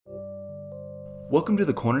Welcome to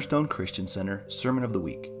the Cornerstone Christian Center Sermon of the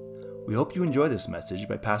Week. We hope you enjoy this message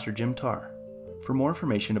by Pastor Jim Tarr. For more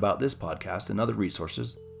information about this podcast and other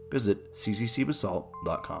resources, visit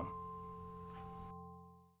cccbasalt.com.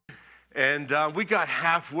 And we got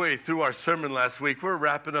halfway through our sermon last week. We're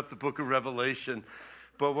wrapping up the book of Revelation.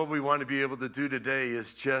 But what we want to be able to do today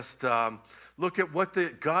is just look at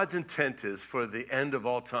what God's intent is for the end of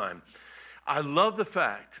all time. I love the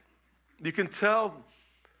fact you can tell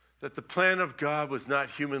that the plan of God was not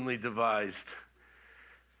humanly devised.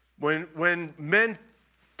 When men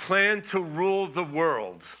plan to rule the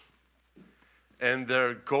world and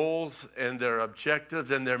their goals and their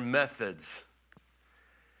objectives and their methods,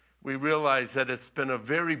 we realize that it's been a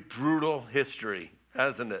very brutal history,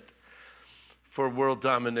 hasn't it, for world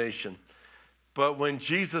domination. But when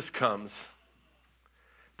Jesus comes,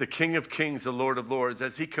 the King of Kings, the Lord of Lords,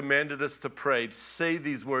 as he commanded us to pray, say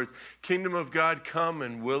these words, "Kingdom of God come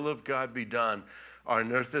and will of God be done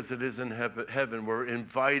on earth as it is in heaven." We're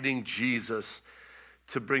inviting Jesus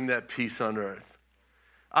to bring that peace on earth.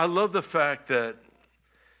 I love the fact that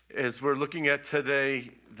as we're looking at today,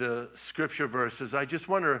 the scripture verses, I just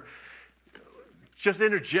want to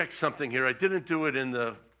interject something here. I didn't do it in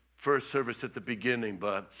the first service at the beginning,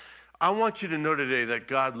 but I want you to know today that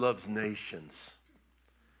God loves nations.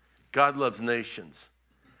 God loves nations.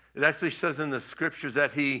 It actually says in the scriptures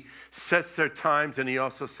that he sets their times and he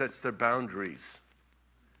also sets their boundaries.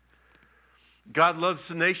 God loves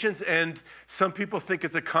the nations, and some people think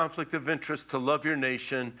it's a conflict of interest to love your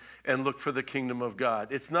nation and look for the kingdom of God.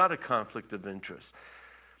 It's not a conflict of interest.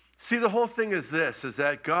 See, the whole thing is this, is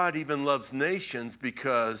that God even loves nations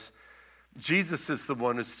because Jesus is the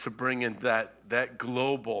one who's to bring in that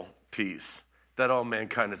global peace that all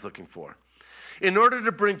mankind is looking for. In order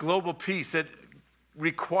to bring global peace, it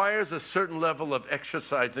requires a certain level of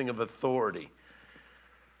exercising of authority.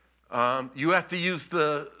 You have to use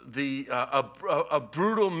a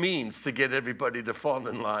brutal means to get everybody to fall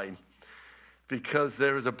in line because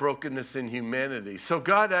there is a brokenness in humanity. So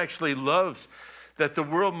God actually loves that the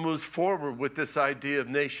world moves forward with this idea of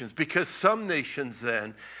nations, because some nations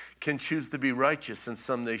then can choose to be righteous and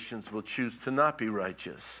some nations will choose to not be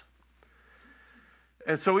righteous.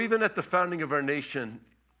 And so even at the founding of our nation,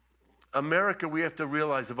 America, we have to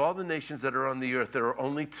realize of all the nations that are on the earth, there are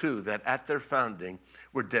only two that at their founding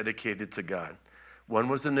were dedicated to God. One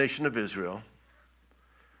was the nation of Israel,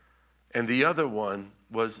 and the other one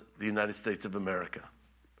was the United States of America.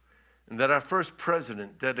 And that our first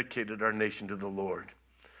president dedicated our nation to the Lord.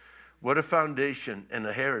 What a foundation and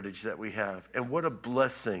a heritage that we have, and what a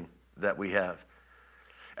blessing that we have.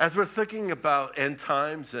 As we're thinking about end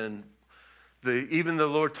times, and even the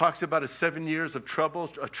Lord talks about 7 years of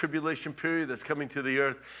trouble, a tribulation period that's coming to the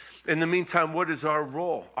earth. In the meantime, what is our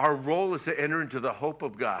role? Our role is to enter into the hope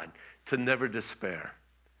of God, to never despair.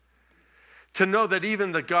 To know that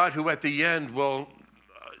even the God who at the end will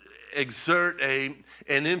exert an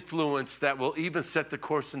influence that will even set the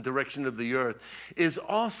course and direction of the earth is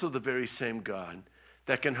also the very same God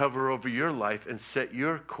that can hover over your life and set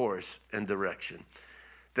your course and direction,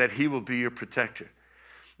 that he will be your protector.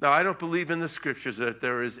 Now, I don't believe in the scriptures that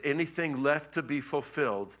there is anything left to be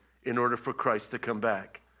fulfilled in order for Christ to come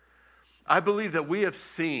back. I believe that we have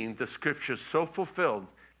seen the scriptures so fulfilled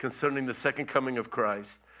concerning the second coming of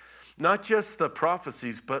Christ. Not just the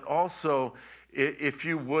prophecies, but also, if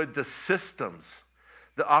you would, the systems,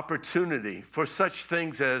 the opportunity for such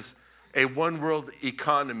things as a one-world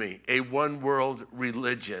economy, a one-world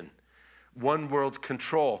religion, one world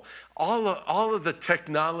control. All of the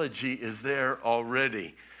technology is there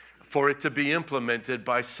already for it to be implemented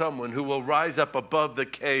by someone who will rise up above the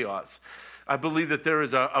chaos. I believe that there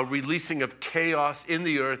is a releasing of chaos in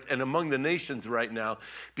the earth and among the nations right now,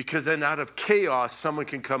 because then out of chaos, someone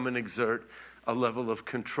can come and exert a level of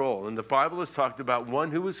control. And the Bible has talked about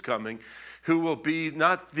one who is coming, who will be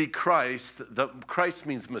not the Christ. The Christ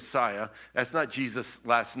means Messiah. That's not Jesus'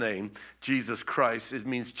 last name. Jesus Christ, it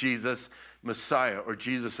means Jesus Messiah, or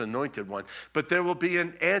Jesus anointed one. But there will be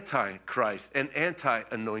an antichrist, an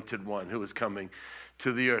anti-anointed one who is coming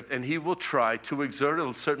to the earth. And he will try to exert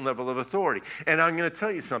a certain level of authority. And I'm going to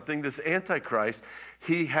tell you something. This antichrist,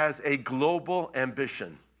 he has a global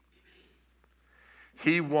ambition.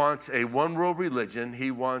 He wants a one-world religion. He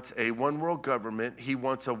wants a one-world government. He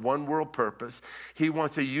wants a one-world purpose. He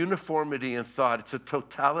wants a uniformity in thought. It's a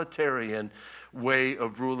totalitarian way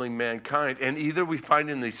of ruling mankind. And either we find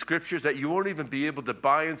in the scriptures that you won't even be able to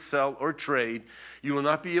buy and sell or trade. You will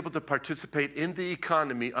not be able to participate in the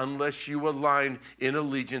economy unless you align in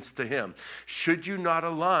allegiance to him. Should you not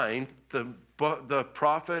align, the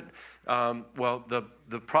prophet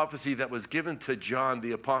The prophecy that was given to John,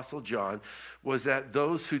 the Apostle John, was that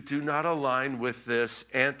those who do not align with this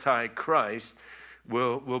Antichrist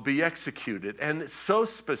will be executed. And it's so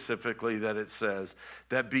specifically that it says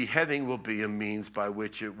that beheading will be a means by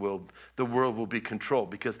which the world will be controlled,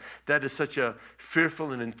 because that is such a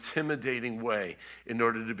fearful and intimidating way in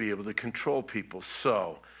order to be able to control people.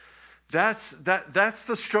 So that's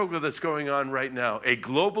the struggle that's going on right now. A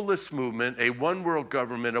globalist movement, a one world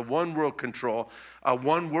government, a one world control, a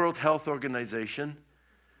one world health organization.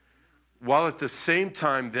 While at the same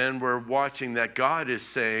time then we're watching that God is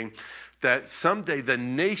saying that someday the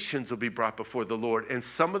nations will be brought before the Lord, and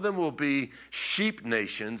some of them will be sheep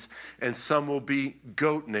nations and some will be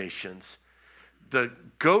goat nations. The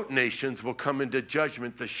goat nations will come into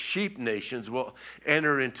judgment. The sheep nations will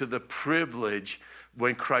enter into the privilege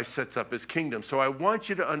when Christ sets up his kingdom. So I want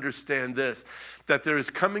you to understand this, that there is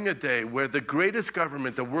coming a day where the greatest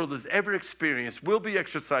government the world has ever experienced will be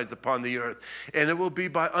exercised upon the earth, and it will be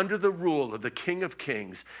under the rule of the King of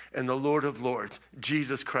Kings and the Lord of Lords,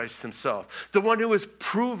 Jesus Christ himself, the one who has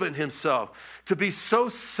proven himself to be so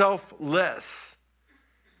selfless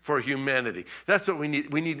for humanity. That's what we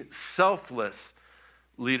need. We need selfless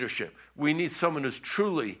leadership. We need someone who's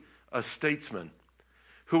truly a statesman,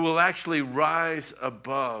 who will actually rise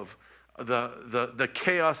above the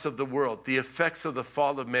chaos of the world, the effects of the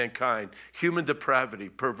fall of mankind, human depravity,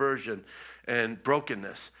 perversion, and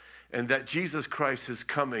brokenness, and that Jesus Christ is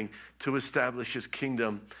coming to establish his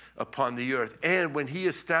kingdom upon the earth. And when he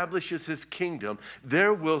establishes his kingdom,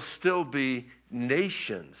 there will still be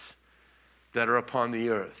nations that are upon the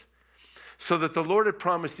earth. So that the Lord had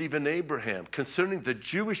promised even Abraham concerning the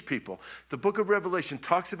Jewish people. The book of Revelation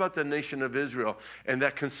talks about the nation of Israel, and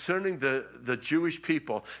that concerning the Jewish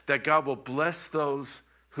people, that God will bless those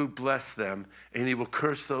who bless them, and he will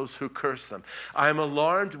curse those who curse them. I am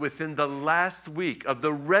alarmed within the last week of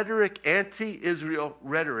the rhetoric, anti-Israel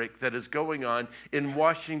rhetoric that is going on in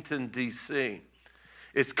Washington, D.C.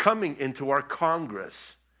 It's coming into our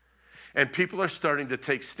Congress. And people are starting to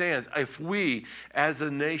take stands. If we, as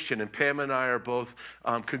a nation, and Pam and I are both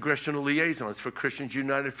congressional liaisons for Christians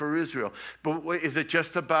United for Israel, but is it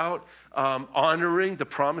just about honoring the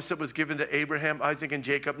promise that was given to Abraham, Isaac, and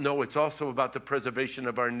Jacob? No, it's also about the preservation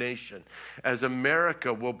of our nation. As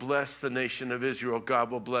America will bless the nation of Israel,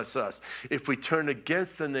 God will bless us. If we turn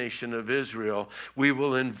against the nation of Israel, we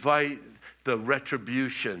will invite the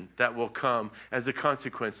retribution that will come as a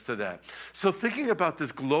consequence to that. So thinking about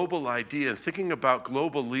this global idea, thinking about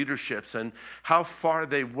global leaderships and how far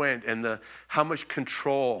they went and how much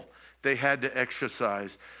control they had to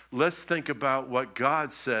exercise, let's think about what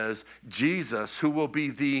God says Jesus, who will be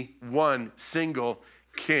the one single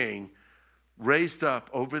king raised up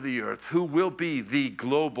over the earth, who will be the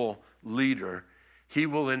global leader, he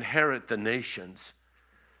will inherit the nations.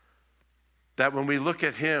 That when we look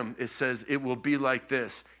at him, it says it will be like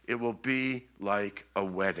this. It will be like a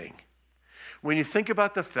wedding. When you think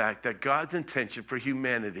about the fact that God's intention for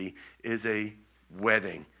humanity is a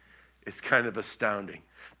wedding, it's kind of astounding.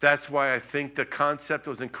 That's why I think the concept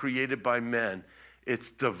wasn't created by men.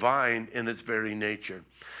 It's divine in its very nature.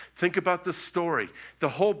 Think about the story. The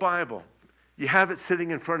whole Bible, you have it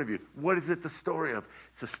sitting in front of you. What is it the story of?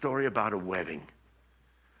 It's a story about a wedding.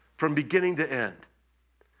 From beginning to end.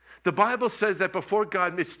 The Bible says that before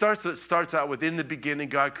God, it starts out with, in the beginning,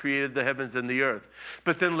 God created the heavens and the earth.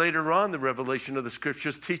 But then later on, the revelation of the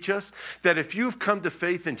scriptures teach us that if you've come to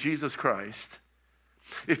faith in Jesus Christ,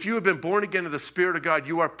 if you have been born again of the Spirit of God,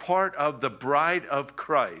 you are part of the bride of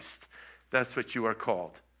Christ. That's what you are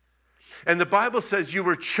called. And the Bible says you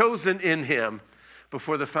were chosen in him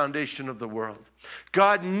before the foundation of the world.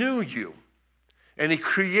 God knew you, and he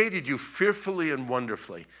created you fearfully and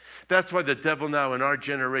wonderfully. That's why the devil now in our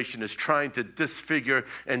generation is trying to disfigure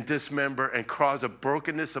and dismember and cause a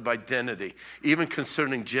brokenness of identity, even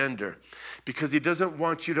concerning gender, because he doesn't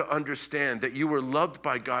want you to understand that you were loved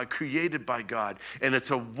by God, created by God, and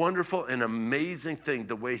it's a wonderful and amazing thing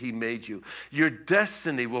the way he made you. Your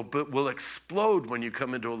destiny will explode when you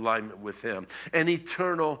come into alignment with him, an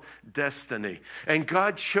eternal destiny. And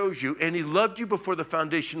God chose you, and he loved you before the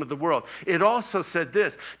foundation of the world. It also said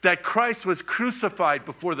this, that Christ was crucified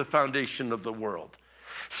before the foundation of the world.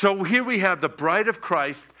 So here we have the bride of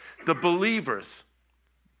Christ, the believers,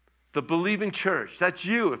 the believing church. That's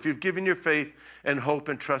you if you've given your faith and hope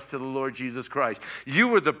and trust to the Lord Jesus Christ. You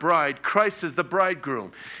were the bride. Christ is the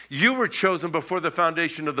bridegroom. You were chosen before the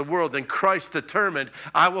foundation of the world, and Christ determined,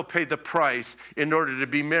 I will pay the price in order to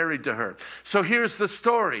be married to her. So here's the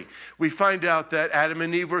story. We find out that Adam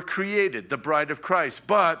and Eve were created, the bride of Christ,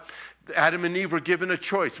 but Adam and Eve were given a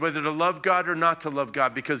choice whether to love God or not to love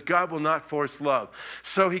God, because God will not force love.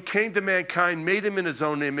 So he came to mankind, made him in his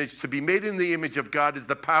own image. To be made in the image of God is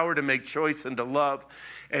the power to make choice and to love.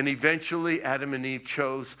 And eventually Adam and Eve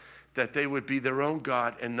chose that they would be their own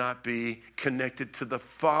God and not be connected to the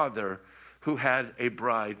Father who had a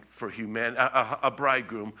bride for a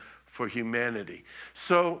bridegroom for humanity.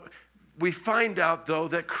 So we find out, though,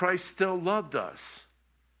 that Christ still loved us,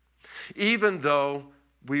 even though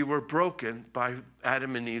we were broken by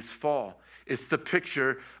Adam and Eve's fall. It's the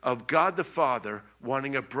picture of God the Father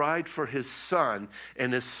wanting a bride for his son,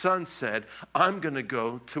 and his son said, I'm going to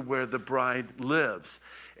go to where the bride lives,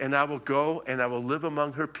 and I will go and I will live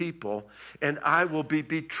among her people, and I will be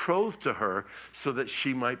betrothed to her so that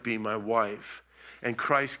she might be my wife. And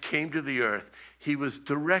Christ came to the earth. He was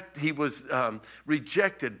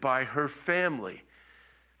rejected by her family.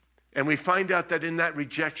 And we find out that in that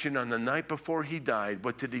rejection, on the night before he died,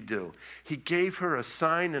 what did he do? He gave her a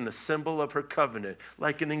sign and a symbol of her covenant,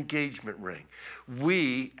 like an engagement ring.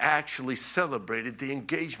 We actually celebrated the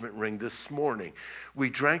engagement ring this morning. We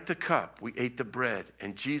drank the cup, we ate the bread,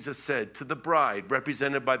 and Jesus said to the bride,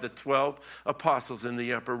 represented by the 12 apostles in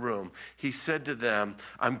the upper room, he said to them,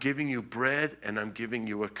 I'm giving you bread and I'm giving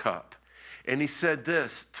you a cup. And he said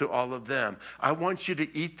this to all of them, I want you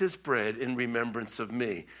to eat this bread in remembrance of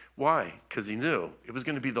me. Why? Because he knew it was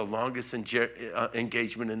going to be the longest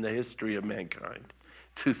engagement in the history of mankind,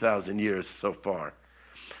 2,000 years so far.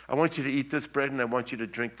 I want you to eat this bread and I want you to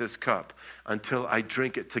drink this cup until I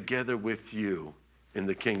drink it together with you in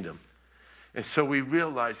the kingdom. And so we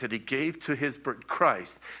realize that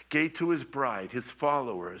Christ gave to his bride, his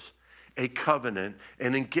followers, a covenant,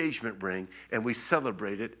 an engagement ring, and we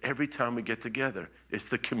celebrate it every time we get together. It's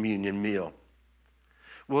the communion meal.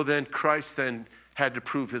 Well, then Christ had to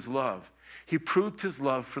prove his love. He proved his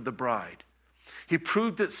love for the bride. He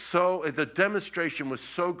proved it so, the demonstration was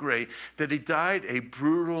so great that he died a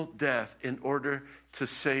brutal death in order to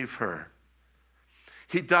save her.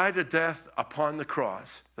 He died a death upon the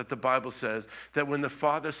cross, that the Bible says, that when the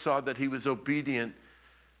Father saw that he was obedient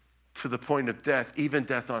to the point of death, even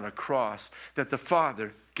death on a cross, that the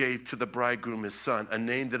Father gave to the bridegroom his son, a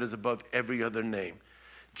name that is above every other name.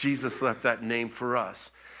 Jesus left that name for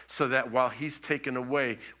us, so that while he's taken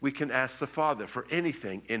away, we can ask the Father for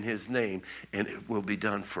anything in his name, and it will be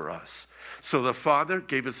done for us. So the Father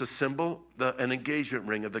gave us a symbol, an engagement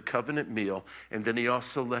ring of the covenant meal, and then he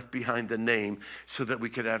also left behind the name so that we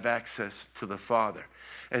could have access to the Father.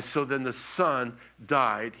 And so then the Son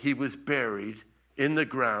died, he was buried in the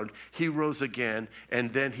ground, he rose again,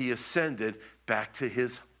 and then he ascended back to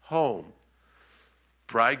his home.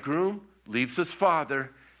 Bridegroom leaves his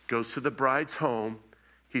father, goes to the bride's home.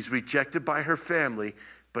 He's rejected by her family,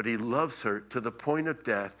 but he loves her to the point of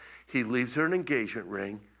death. He leaves her an engagement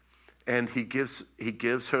ring, and he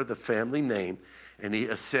gives her the family name, and he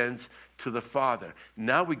ascends to the Father.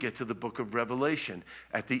 Now we get to the book of Revelation.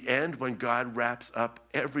 At the end, when God wraps up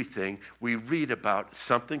everything, we read about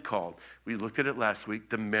something called, we looked at it last week,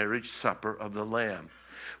 the marriage supper of the Lamb.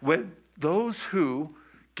 When those who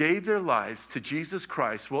gave their lives to Jesus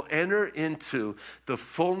Christ will enter into the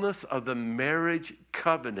fullness of the marriage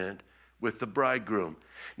covenant with the bridegroom.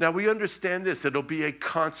 Now we understand this, it'll be a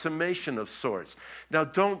consummation of sorts. Now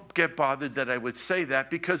don't get bothered that I would say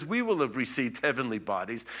that, because we will have received heavenly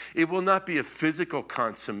bodies. It will not be a physical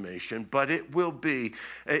consummation, but it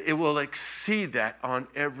will exceed that on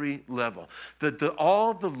every level.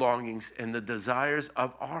 All the longings and the desires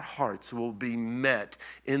of our hearts will be met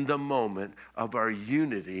in the moment of our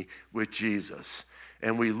unity with Jesus.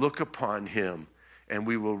 And we look upon him, and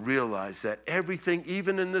we will realize that everything,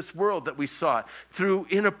 even in this world, that we sought through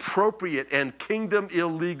inappropriate and kingdom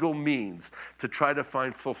illegal means to try to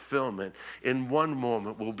find fulfillment, in one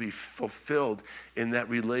moment will be fulfilled in that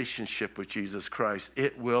relationship with Jesus Christ.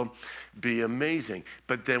 It will be amazing.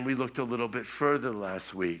 But then we looked a little bit further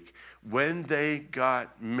last week. When they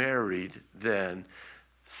got married, then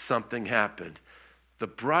something happened. The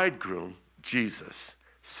bridegroom, Jesus,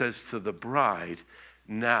 says to the bride,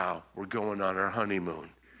 now we're going on our honeymoon.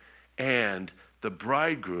 And the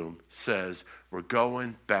bridegroom says, we're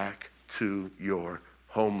going back to your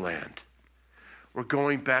homeland. We're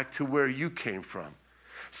going back to where you came from.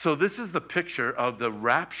 So this is the picture of the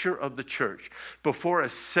rapture of the church. Before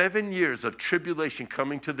 7 years of tribulation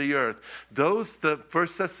coming to the earth, the 1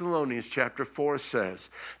 Thessalonians chapter 4 says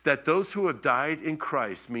that those who have died in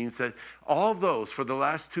Christ means that all those for the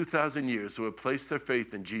last 2,000 years who have placed their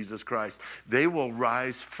faith in Jesus Christ, they will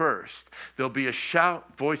rise first. There'll be a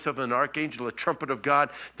shout, voice of an archangel, a trumpet of God.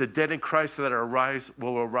 The dead in Christ that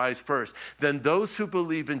will arise first. Then those who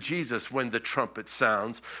believe in Jesus, when the trumpet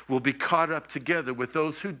sounds, will be caught up together with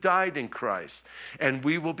those who died in Christ. And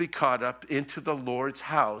we will be caught up into the Lord's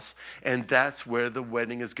house. And that's where the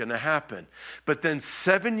wedding is going to happen. But then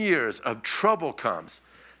 7 years of trouble comes.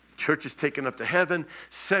 Church is taken up to heaven.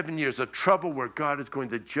 7 years of trouble where God is going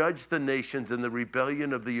to judge the nations in the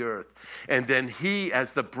rebellion of the earth. And then he,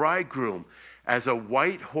 as the bridegroom, as a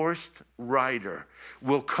white-horsed rider,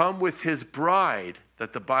 will come with his bride,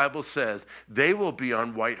 that the Bible says they will be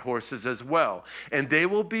on white horses as well. And they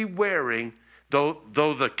will be wearing, though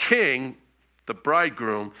the king, the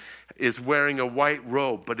bridegroom, is wearing a white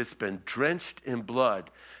robe, but it's been drenched in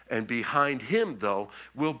blood. And behind him, though,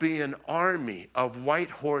 will be an army of white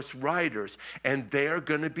horse riders, and they're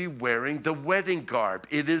going to be wearing the wedding garb.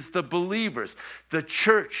 It is the believers, the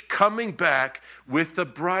church, coming back with the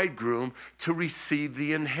bridegroom to receive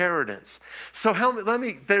the inheritance. So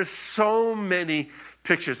there's so many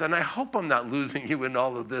pictures, and I hope I'm not losing you in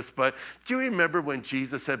all of this, but do you remember when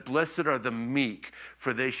Jesus said, "Blessed are the meek,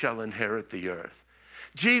 for they shall inherit the earth"?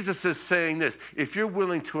 Jesus is saying this: if you're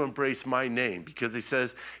willing to embrace my name, because he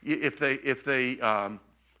says, the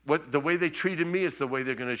way they treated me is the way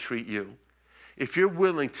they're going to treat you. If you're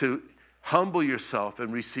willing to humble yourself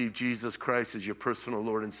and receive Jesus Christ as your personal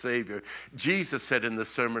Lord and Savior, Jesus said in the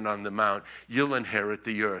Sermon on the Mount, you'll inherit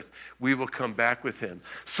the earth. We will come back with him.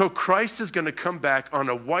 So Christ is going to come back on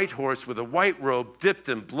a white horse with a white robe dipped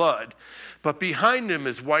in blood. But behind him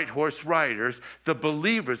is white horse riders, the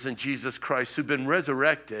believers in Jesus Christ who've been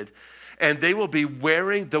resurrected. And they will be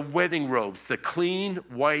wearing the wedding robes, the clean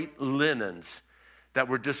white linens that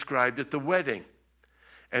were described at the wedding.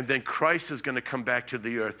 And then Christ is going to come back to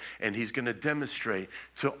the earth, and he's going to demonstrate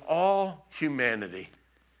to all humanity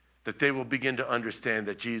that they will begin to understand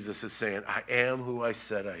that Jesus is saying, I am who I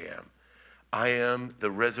said I am. I am the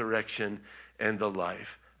resurrection and the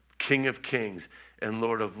life, King of kings and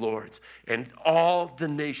Lord of lords. And all the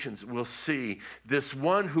nations will see this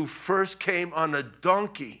one who first came on a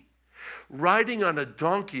donkey, riding on a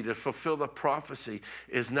donkey to fulfill the prophecy,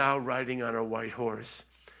 is now riding on a white horse,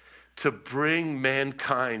 to bring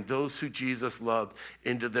mankind, those who Jesus loved,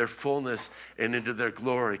 into their fullness and into their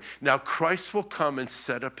glory. Now, Christ will come and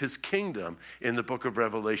set up his kingdom in the book of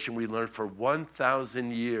Revelation, we learn, for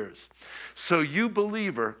 1,000 years. So you,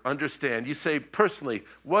 believer, understand. You say, personally,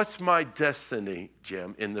 what's my destiny,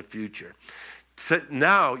 Jim, in the future? So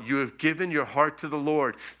now you have given your heart to the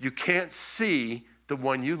Lord. You can't see the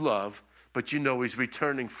one you love, but you know he's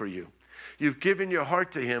returning for you. You've given your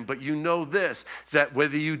heart to him, but you know this, that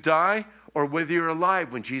whether you die or whether you're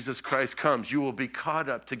alive when Jesus Christ comes, you will be caught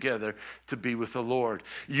up together to be with the Lord.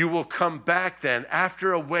 You will come back then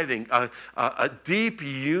after a wedding, a deep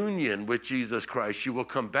union with Jesus Christ. You will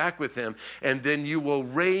come back with him, and then you will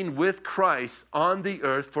reign with Christ on the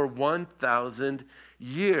earth for 1,000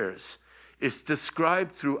 years. It's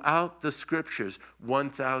described throughout the scriptures,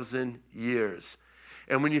 1,000 years.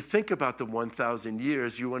 And when you think about the 1,000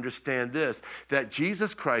 years, you understand this, that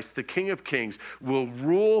Jesus Christ, the King of Kings, will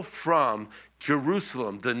rule from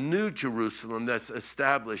Jerusalem, the new Jerusalem that's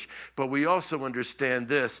established. But we also understand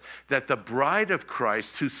this, that the bride of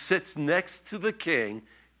Christ, who sits next to the King,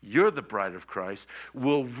 you're the bride of Christ,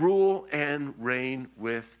 will rule and reign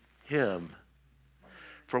with him.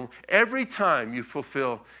 From every time you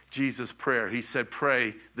fulfill Jesus' prayer, he said,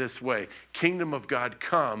 pray this way: kingdom of God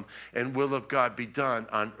come and will of God be done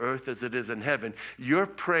on earth as it is in heaven. You're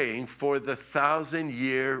praying for the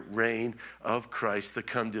 1,000-year reign of Christ to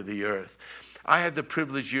come to the earth. I had the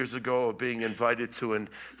privilege years ago of being invited to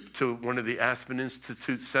one of the Aspen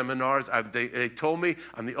Institute seminars. They told me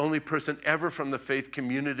I'm the only person ever from the faith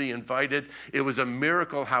community invited. It was a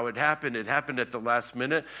miracle how it happened. It happened at the last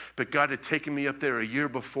minute, but God had taken me up there a year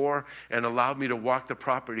before and allowed me to walk the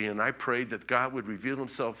property, and I prayed that God would reveal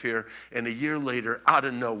himself here, and a year later, out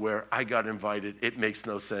of nowhere, I got invited. It makes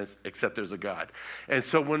no sense, except there's a God. And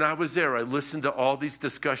so when I was there, I listened to all these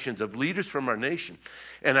discussions of leaders from our nation,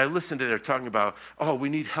 and I listened to their talking about, we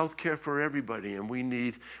need health care for everybody, and we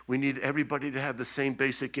need everybody to have the same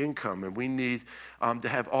basic income, and we need to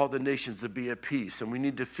have all the nations to be at peace, and we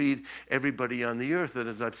need to feed everybody on the earth. And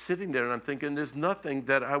as I'm sitting there and I'm thinking, there's nothing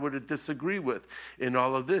that I would disagree with in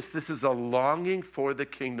all of this. This is a longing for the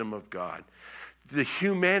kingdom of God. The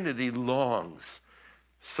humanity longs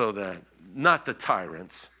so that, not the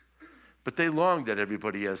tyrants, but they long that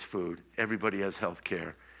everybody has food, everybody has health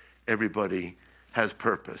care, everybody has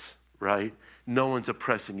purpose, right? No one's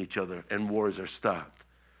oppressing each other and wars are stopped.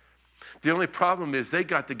 The only problem is they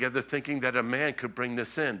got together thinking that a man could bring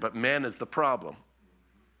this in, but man is the problem.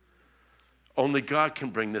 Only God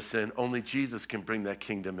can bring this in. Only Jesus can bring that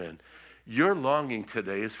kingdom in. Your longing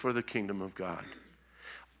today is for the kingdom of God.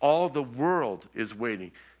 All the world is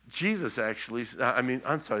waiting. Jesus actually,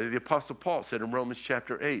 the Apostle Paul said in Romans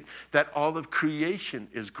chapter 8 that all of creation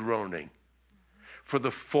is groaning for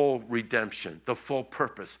the full redemption, the full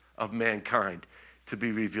purpose of mankind to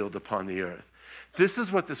be revealed upon the earth. This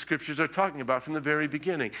is what the scriptures are talking about from the very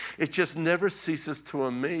beginning. It just never ceases to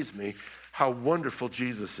amaze me how wonderful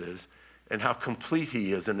Jesus is and how complete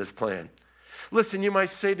he is in his plan. Listen, you might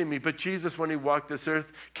say to me, but Jesus, when he walked this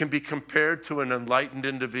earth, can be compared to an enlightened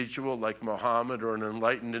individual like Muhammad or an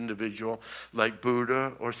enlightened individual like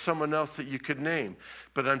Buddha or someone else that you could name.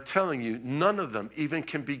 But I'm telling you, none of them even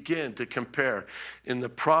can begin to compare in the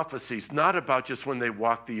prophecies, not about just when they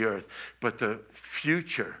walked the earth, but the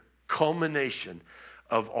future culmination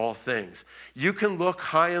of all things. You can look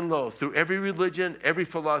high and low through every religion, every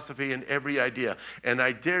philosophy, and every idea. And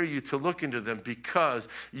I dare you to look into them because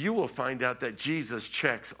you will find out that Jesus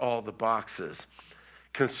checks all the boxes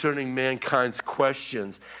concerning mankind's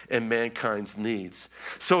questions and mankind's needs.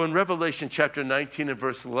 So in Revelation chapter 19 and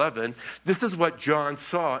verse 11, this is what John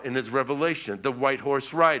saw in his revelation, the white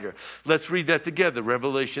horse rider. Let's read that together.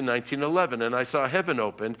 Revelation 19:11. And I saw heaven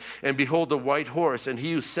opened, and behold, a white horse, and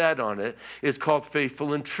he who sat on it is called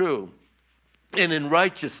Faithful and True. And in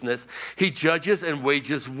righteousness he judges and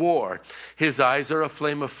wages war. His eyes are a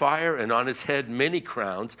flame of fire, and on his head many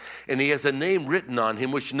crowns. And he has a name written on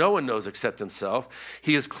him which no one knows except himself.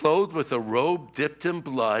 He is clothed with a robe dipped in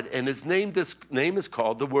blood, and his name is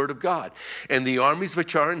called the Word of God. And the armies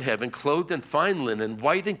which are in heaven, clothed in fine linen,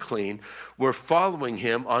 white and clean, were following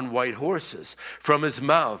him on white horses. From his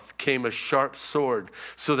mouth came a sharp sword,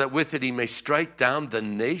 so that with it he may strike down the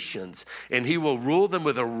nations. And he will rule them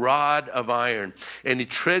with a rod of iron. And he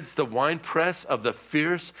treads the winepress of the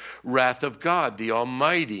fierce wrath of God, the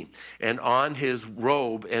Almighty. And on his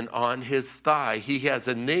robe and on his thigh he has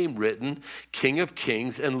a name written, King of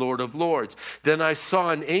Kings and Lord of Lords. Then I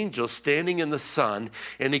saw an angel standing in the sun,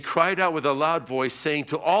 and he cried out with a loud voice, saying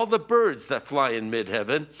to all the birds that fly in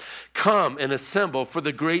mid-heaven, come and assemble for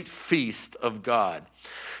the great feast of God,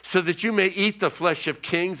 so that you may eat the flesh of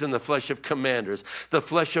kings and the flesh of commanders, the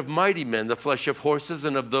flesh of mighty men, the flesh of horses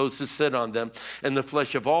and of those who sit on them, and the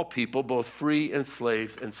flesh of all people, both free and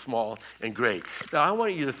slaves and small and great. Now, I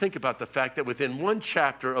want you to think about the fact that within one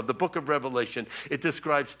chapter of the book of Revelation, it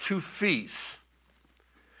describes two feasts.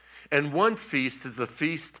 And one feast is the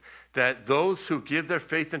feast that those who give their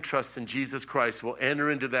faith and trust in Jesus Christ will enter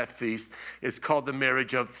into that feast. It's called the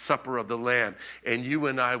marriage of supper of the Lamb. And you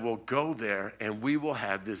and I will go there, and we will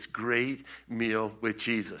have this great meal with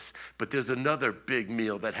Jesus. But there's another big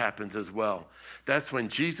meal that happens as well. That's when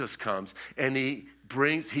Jesus comes, and he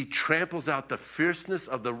tramples out the fierceness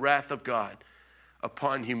of the wrath of God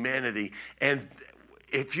upon humanity. And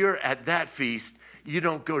if you're at that feast, you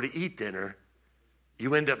don't go to eat dinner,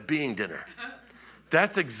 you end up being dinner.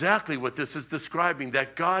 That's exactly what this is describing,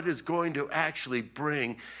 that God is going to actually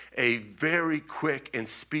bring a very quick and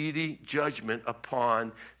speedy judgment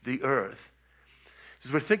upon the earth.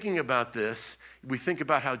 As we're thinking about this, we think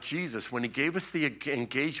about how Jesus, when he gave us the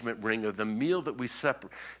engagement ring of the meal that we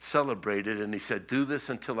celebrated, and he said, do this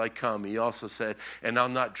until I come. He also said, and I'll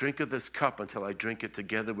not drink of this cup until I drink it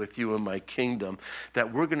together with you in my kingdom,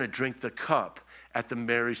 that we're going to drink the cup at the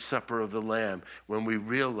marriage supper of the Lamb when we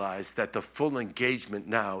realize that the full engagement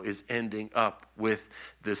now is ending up with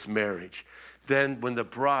this marriage. Then when the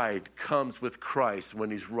bride comes with Christ,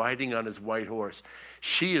 when he's riding on his white horse,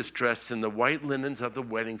 she is dressed in the white linens of the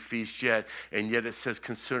wedding feast yet, and yet it says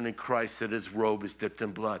concerning Christ that his robe is dipped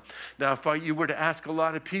in blood. Now, if you were to ask a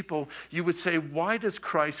lot of people, you would say, why does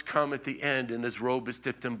Christ come at the end and his robe is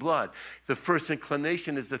dipped in blood? The first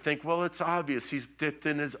inclination is to think, well, it's obvious, he's dipped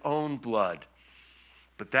in his own blood.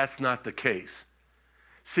 But that's not the case.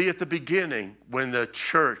 See, at the beginning, when the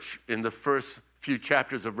church, in the first few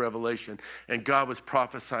chapters of Revelation, and God was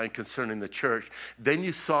prophesying concerning the church, then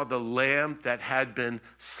you saw the lamb that had been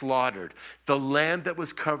slaughtered, the lamb that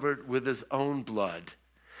was covered with his own blood.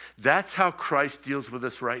 That's how Christ deals with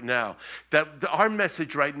us right now. Our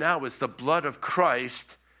message right now is the blood of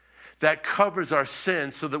Christ that covers our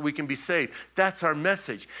sins so that we can be saved. That's our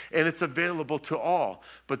message, and it's available to all.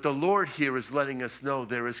 But the Lord here is letting us know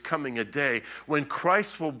there is coming a day when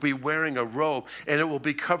Christ will be wearing a robe, and it will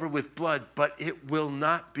be covered with blood, but it will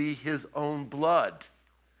not be his own blood.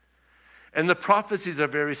 And the prophecies are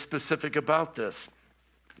very specific about this.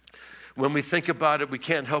 When we think about it, we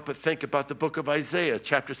can't help but think about the book of Isaiah,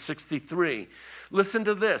 chapter 63. Listen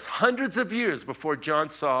to this. Hundreds of years before John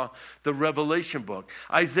saw the Revelation book,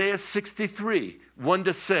 Isaiah 63,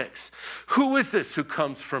 1-6. Who is this who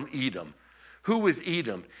comes from Edom? Who is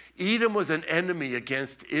Edom? Edom was an enemy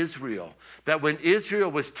against Israel. That when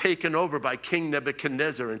Israel was taken over by King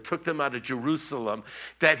Nebuchadnezzar and took them out of Jerusalem,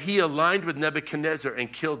 that he aligned with Nebuchadnezzar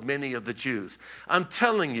and killed many of the Jews. I'm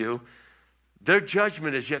telling you, their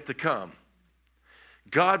judgment is yet to come.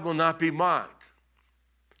 God will not be mocked.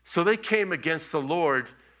 So they came against the Lord.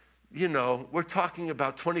 You know, we're talking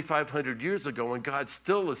about 2,500 years ago, and God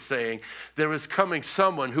still is saying there is coming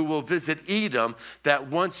someone who will visit Edom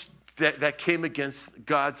that came against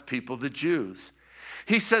God's people, the Jews.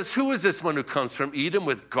 He says, who is this one who comes from Edom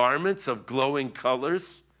with garments of glowing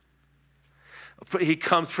colors? He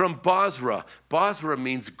comes from Bozrah. Bozrah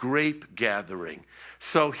means grape gathering.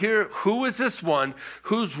 So here, who is this one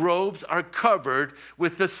whose robes are covered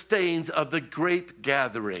with the stains of the grape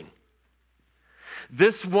gathering?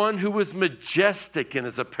 This one who is majestic in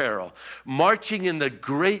his apparel, marching in the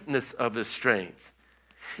greatness of his strength.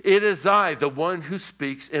 It is I, the one who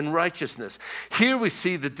speaks in righteousness. Here we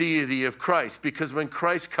see the deity of Christ, because when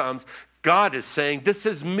Christ comes, God is saying, this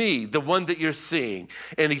is me, the one that you're seeing,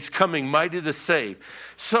 and he's coming mighty to save.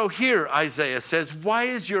 So here Isaiah says, why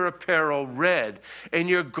is your apparel red and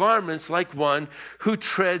your garments like one who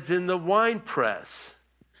treads in the winepress?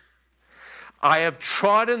 I have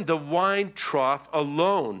trodden the wine trough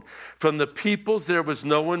alone. From the peoples there was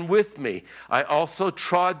no one with me. I also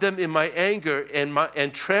trod them in my anger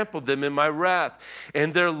and trampled them in my wrath.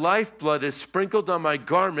 And their lifeblood is sprinkled on my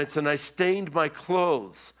garments, and I stained my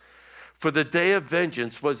clothes. For the day of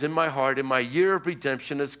vengeance was in my heart, and my year of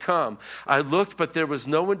redemption has come. I looked, but there was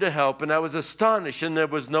no one to help, and I was astonished, and there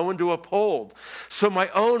was no one to uphold. So my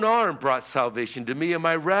own arm brought salvation to me, and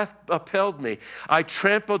my wrath upheld me. I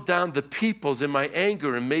trampled down the peoples in my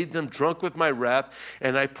anger and made them drunk with my wrath,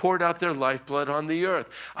 and I poured out their lifeblood on the earth.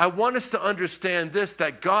 I want us to understand this,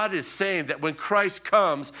 that God is saying that when Christ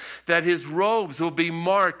comes, that his robes will be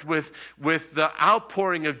marked with the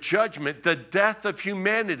outpouring of judgment, the death of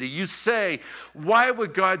humanity. You say, why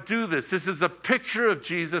would God do this? This is a picture of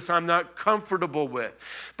Jesus I'm not comfortable with.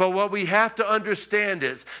 But what we have to understand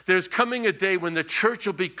is there's coming a day when the church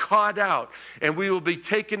will be caught out and we will be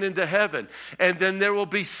taken into heaven. And then there will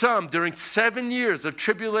be some during 7 years of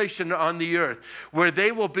tribulation on the earth where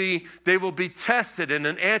they will be tested, and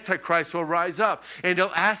an antichrist will rise up, and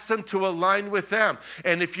he'll ask them to align with them.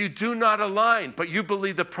 And if you do not align, but you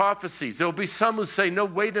believe the prophecies, there will be some who say, no,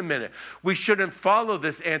 wait a minute, we shouldn't follow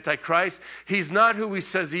this antichrist. He's not who he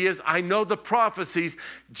says he is. I know the prophecies.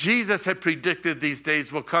 Jesus had predicted these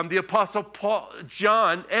days will come. The apostle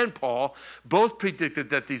John and Paul both predicted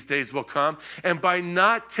that these days will come. And by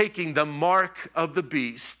not taking the mark of the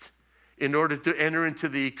beast in order to enter into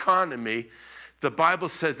the economy, the Bible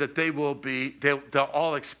says that they'll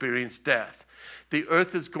all experience death. The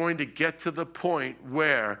earth is going to get to the point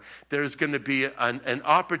where there's going to be an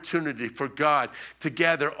opportunity for God to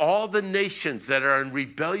gather all the nations that are in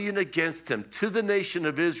rebellion against him to the nation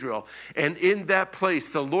of Israel. And in that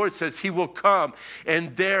place, the Lord says he will come,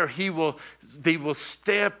 and there they will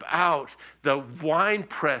stamp out the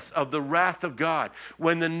winepress of the wrath of God.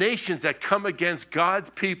 When the nations that come against God's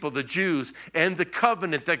people, the Jews, and the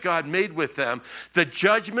covenant that God made with them, the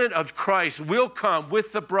judgment of Christ will come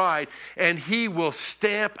with the bride, and he will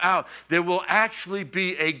stamp out. There will actually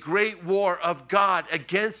be a great war of God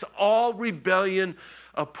against all rebellion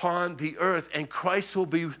upon the earth, and Christ will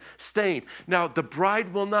be stained. Now, the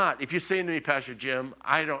bride will not. If you're saying to me, Pastor Jim,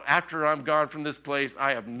 after I'm gone from this place,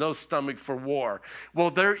 I have no stomach for war.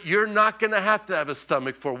 Well, you're not going to have a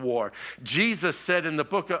stomach for war. Jesus said in the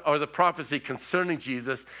book or the prophecy concerning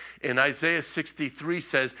Jesus in Isaiah 63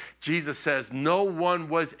 Jesus says, no one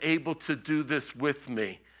was able to do this with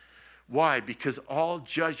me. Why? Because all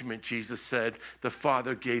judgment, Jesus said, the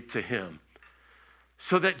Father gave to him.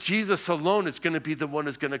 So that Jesus alone is going to be the one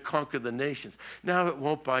who's going to conquer the nations. Now, it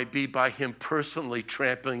won't be by him personally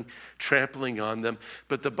trampling on them,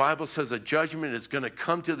 but the Bible says a judgment is going to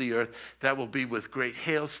come to the earth that will be with great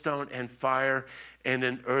hailstone and fire and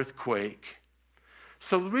an earthquake.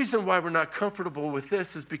 So the reason why we're not comfortable with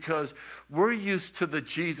this is because we're used to the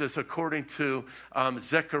Jesus according to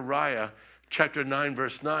Zechariah chapter 9,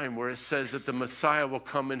 verse 9, where it says that the Messiah will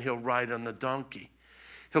come and he'll ride on a donkey.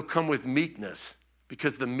 He'll come with meekness,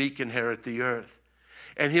 because the meek inherit the earth.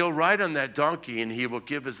 And he'll ride on that donkey, and he will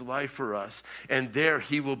give his life for us. And there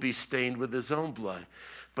he will be stained with his own blood.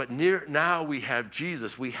 But now we have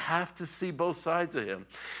Jesus. We have to see both sides of him.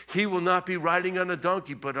 He will not be riding on a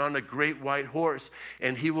donkey, but on a great white horse.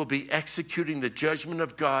 And he will be executing the judgment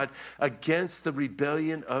of God against the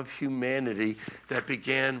rebellion of humanity that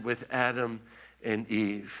began with Adam and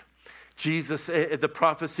Eve. Jesus, the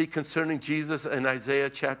prophecy concerning Jesus in Isaiah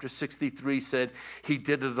chapter 63 said he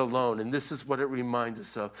did it alone. And this is what it reminds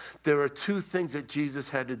us of. There are two things that Jesus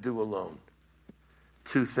had to do alone.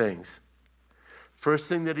 Two things. First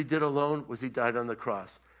thing that he did alone was he died on the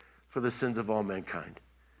cross for the sins of all mankind.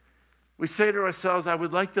 We say to ourselves, I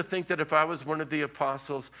would like to think that if I was one of the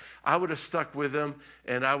apostles, I would have stuck with him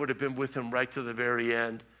and I would have been with him right to the very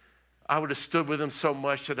end. I would have stood with him so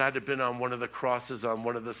much that I'd have been on one of the crosses on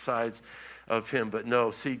one of the sides of him. But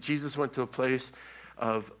no, see, Jesus went to a place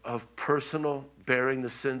of personal bearing the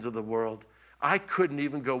sins of the world. I couldn't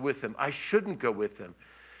even go with him. I shouldn't go with him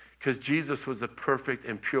because Jesus was a perfect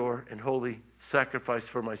and pure and holy sacrifice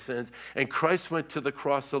for my sins. And Christ went to the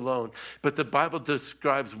cross alone. But the Bible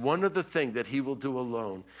describes one other thing that he will do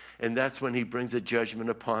alone, and that's when he brings a judgment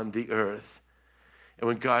upon the earth and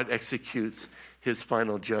when God executes his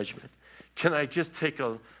final judgment. Can I just take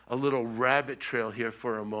a little rabbit trail here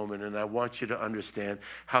for a moment, and I want you to understand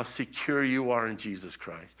how secure you are in Jesus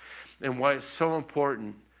Christ and why it's so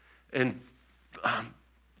important and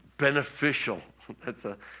beneficial.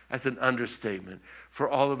 That's an understatement for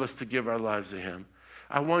all of us to give our lives to him.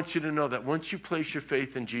 I want you to know that once you place your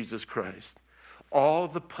faith in Jesus Christ, all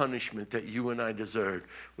the punishment that you and I deserved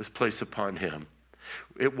was placed upon him.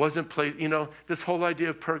 It wasn't placed, this whole idea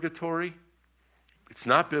of purgatory, it's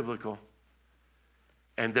not biblical.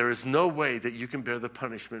 And there is no way that you can bear the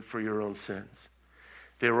punishment for your own sins.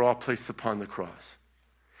 They were all placed upon the cross.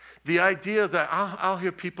 The idea that I'll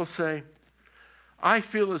hear people say, I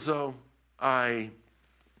feel as though I'm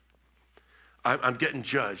getting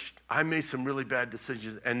judged. I made some really bad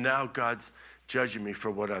decisions, and now God's judging me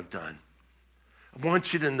for what I've done. I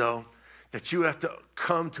want you to know that you have to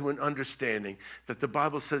come to an understanding that the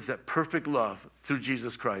Bible says that perfect love through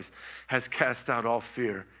Jesus Christ has cast out all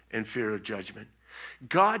fear and fear of judgment.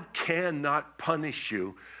 God cannot punish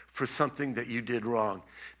you for something that you did wrong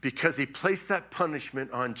because he placed that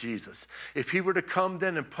punishment on Jesus. If he were to come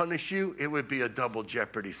then and punish you, it would be a double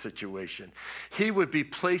jeopardy situation. He would be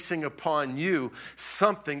placing upon you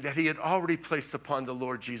something that he had already placed upon the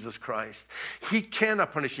Lord Jesus Christ. He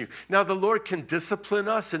cannot punish you. Now, the Lord can discipline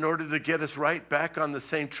us in order to get us right back on the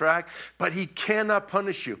same track, but he cannot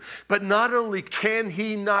punish you. But not only can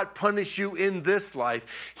he not punish you in this life,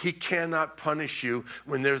 he cannot punish you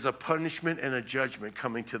when there's a punishment and a judgment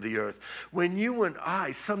coming to the earth. When you and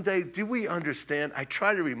I, someday, do we understand? I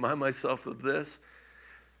try to remind myself of this.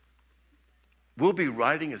 We'll be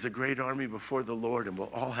riding as a great army before the Lord, and we'll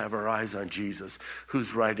all have our eyes on Jesus,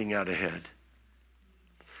 who's riding out ahead.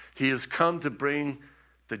 He has come to bring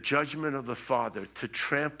the judgment of the Father, to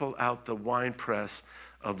trample out the winepress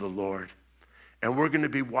of the Lord. And we're going to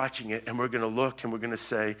be watching it, and we're going to look, and we're going to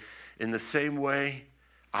say, in the same way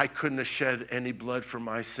I couldn't have shed any blood for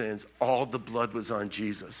my sins, all the blood was on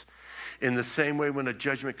Jesus. In the same way, when a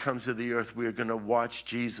judgment comes to the earth, we are going to watch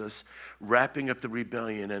Jesus wrapping up the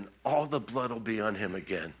rebellion, and all the blood will be on him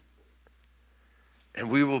again. And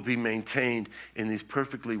we will be maintained in these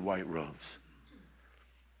perfectly white robes.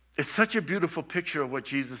 It's such a beautiful picture of what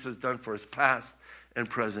Jesus has done for us, past and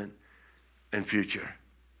present and future.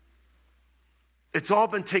 It's all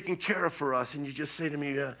been taken care of for us, and you just say to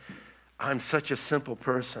me, I'm such a simple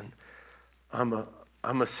person. I'm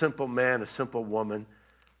a simple man, a simple woman.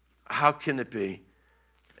 How can it be?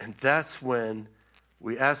 And that's when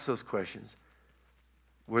we ask those questions,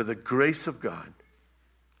 where the grace of God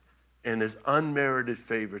and his unmerited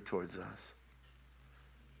favor towards us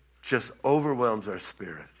just overwhelms our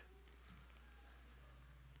spirit.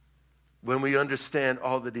 When we understand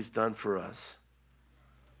all that he's done for us.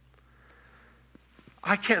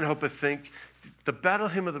 I can't help but think, the Battle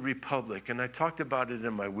Hymn of the Republic, and I talked about it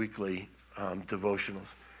in my weekly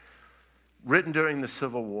devotionals, written during the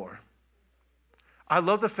Civil War. I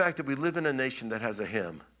love the fact that we live in a nation that has a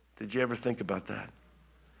hymn. Did you ever think about that?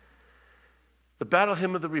 The Battle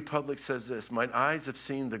Hymn of the Republic says this, "Mine eyes have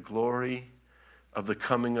seen the glory of the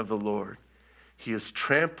coming of the Lord. He is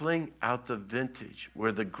trampling out the vintage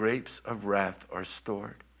where the grapes of wrath are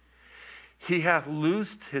stored. He hath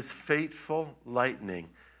loosed his fateful lightning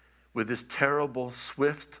with his terrible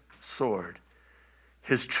swift sword.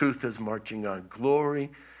 His truth is marching on. Glory,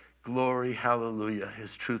 glory, hallelujah.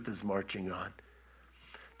 His truth is marching on."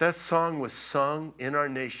 That song was sung in our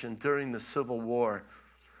nation during the Civil War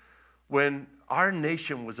when our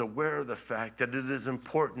nation was aware of the fact that it is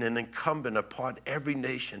important and incumbent upon every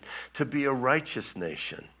nation to be a righteous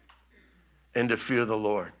nation and to fear the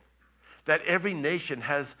Lord. That every nation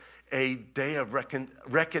has a day of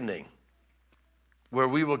reckoning where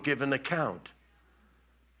we will give an account.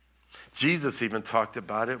 Jesus even talked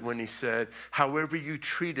about it when he said, however you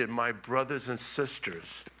treated my brothers and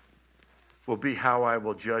sisters will be how I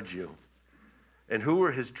will judge you. And who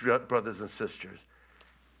were his brothers and sisters?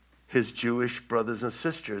 His Jewish brothers and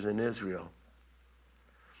sisters in Israel.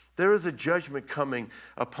 There is a judgment coming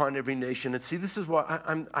upon every nation. And see, this is why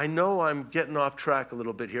I know I'm getting off track a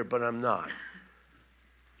little bit here, but I'm not.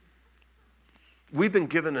 We've been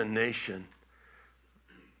given a nation,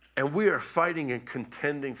 and we are fighting and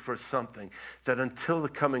contending for something that until the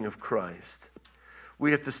coming of Christ,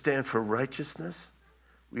 we have to stand for righteousness,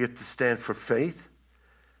 we have to stand for faith,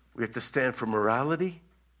 we have to stand for morality,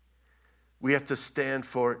 we have to stand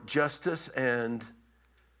for justice and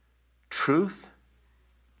truth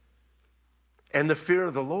and the fear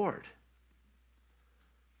of the Lord.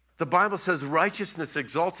 The Bible says righteousness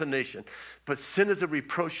exalts a nation, but sin is a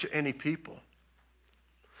reproach to any people.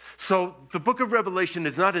 So the book of Revelation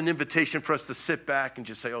is not an invitation for us to sit back and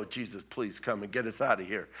just say, oh, Jesus, please come and get us out of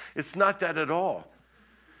here. It's not that at all.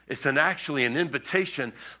 It's actually an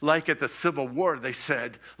invitation, like at the Civil War, they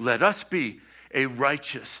said, let us be a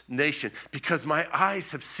righteous nation, because my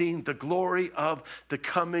eyes have seen the glory of the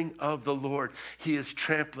coming of the Lord. He is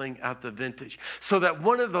trampling out the vintage. So that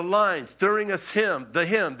one of the lines during the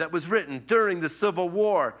hymn that was written during the Civil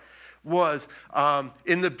War was,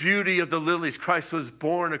 in the beauty of the lilies, Christ was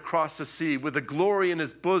born across the sea with a glory in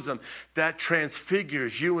his bosom that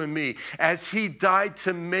transfigures you and me. As he died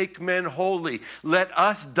to make men holy, let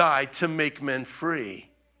us die to make men free.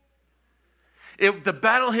 The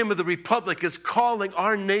battle hymn of the Republic is calling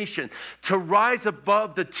our nation to rise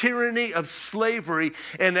above the tyranny of slavery.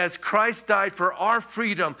 And as Christ died for our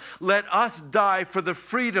freedom, let us die for the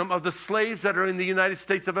freedom of the slaves that are in the United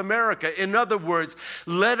States of America. In other words,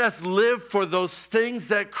 let us live for those things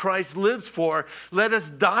that Christ lives for. Let us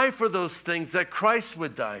die for those things that Christ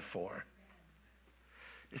would die for.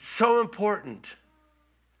 It's so important.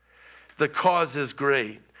 The cause is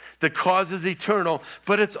great. The cause is eternal,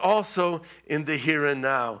 but it's also in the here and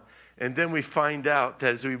now. And then we find out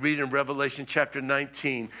that as we read in Revelation chapter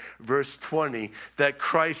 19, verse 20, that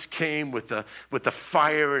Christ came with the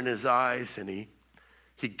fire in his eyes, and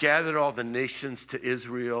he gathered all the nations to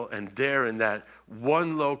Israel, and there in that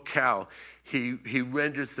one locale, he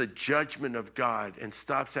renders the judgment of God and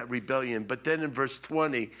stops that rebellion. But then in verse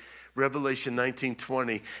 20, Revelation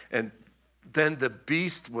 19:20, and then the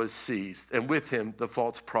beast was seized, and with him the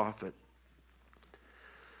false prophet.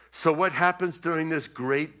 So what happens during this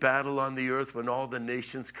great battle on the earth when all the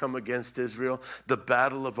nations come against Israel? The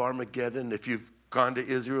battle of Armageddon. If you've gone to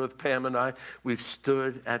Israel with Pam and I, we've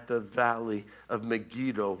stood at the valley of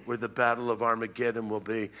Megiddo where the battle of Armageddon will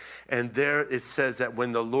be. And there it says that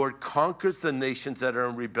when the Lord conquers the nations that are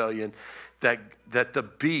in rebellion, that the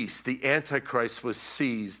beast, the Antichrist, was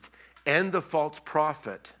seized, and the false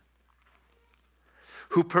prophet,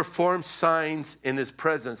 who performed signs in his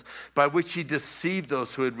presence, by which he deceived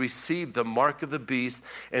those who had received the mark of the beast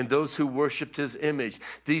and those who worshipped his image.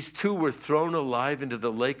 These two were thrown alive into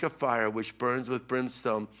the lake of fire, which burns with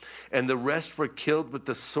brimstone, and the rest were killed with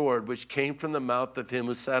the sword which came from the mouth of him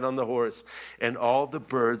who sat on the horse, and all the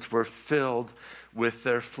birds were filled with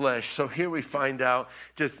their flesh. So here we find out,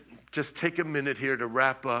 just take a minute here to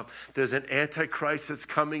wrap up. There's an Antichrist that's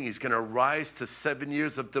coming. He's going to rise to 7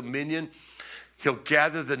 years of dominion. He'll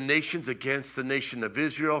gather the nations against the nation of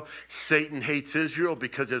Israel. Satan hates Israel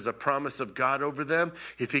because there's a promise of God over them.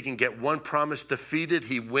 If he can get one promise defeated,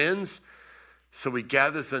 he wins. So he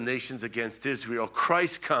gathers the nations against Israel.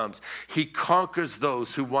 Christ comes. He conquers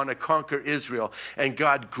those who want to conquer Israel. And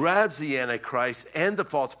God grabs the Antichrist and the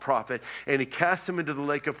false prophet, and he casts them into the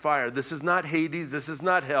lake of fire. This is not Hades. This is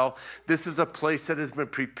not hell. This is a place that has been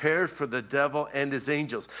prepared for the devil and his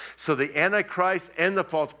angels. So the Antichrist and the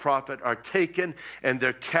false prophet are taken, and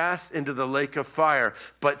they're cast into the lake of fire.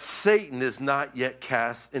 But Satan is not yet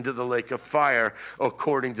cast into the lake of fire,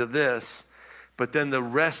 according to this. But then the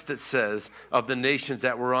rest, it says, of the nations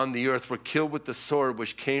that were on the earth were killed with the sword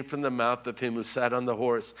which came from the mouth of him who sat on the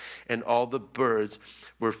horse, and all the birds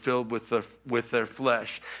were filled with their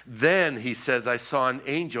flesh. Then, he says, I saw an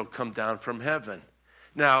angel come down from heaven.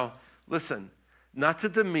 Now, listen, not to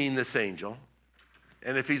demean this angel,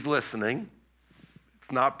 and if he's listening,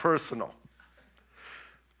 it's not personal,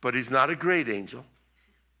 but he's not a great angel,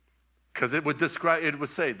 because it would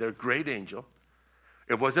say they're a great angel.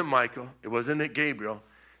 It wasn't Michael. It wasn't Gabriel.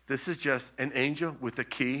 This is just an angel with a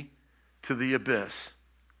key to the abyss.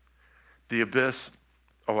 The abyss,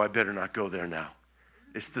 oh, I better not go there now.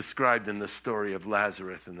 It's described in the story of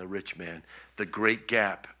Lazarus and the rich man, the great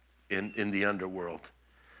gap in the underworld.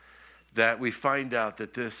 That we find out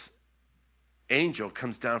that this angel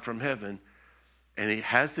comes down from heaven and he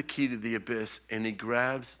has the key to the abyss and he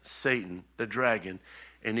grabs Satan, the dragon,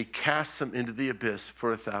 and he casts him into the abyss for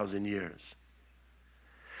 1,000 years.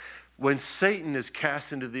 When Satan is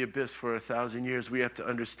cast into the abyss for 1,000 years, we have to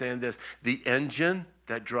understand this. The engine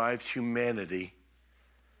that drives humanity,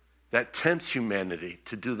 that tempts humanity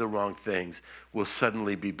to do the wrong things, will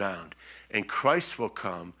suddenly be bound. And Christ will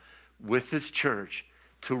come with his church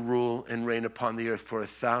to rule and reign upon the earth for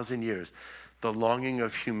 1,000 years, the longing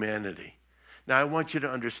of humanity. Now, I want you to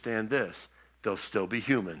understand this. There'll still be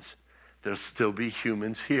humans. There'll still be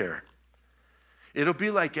humans here. It'll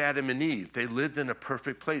be like Adam and Eve. They lived in a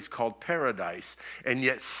perfect place called paradise, and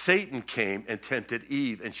yet Satan came and tempted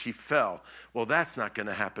Eve, and she fell. Well, that's not going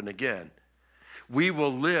to happen again. We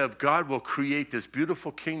will live. God will create this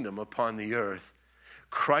beautiful kingdom upon the earth.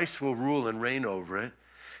 Christ will rule and reign over it.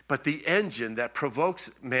 But the engine that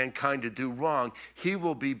provokes mankind to do wrong, he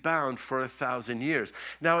will be bound for 1,000 years.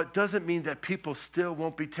 Now, it doesn't mean that people still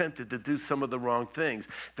won't be tempted to do some of the wrong things.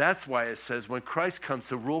 That's why it says when Christ comes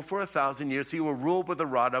to rule for 1,000 years, he will rule with a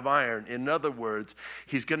rod of iron. In other words,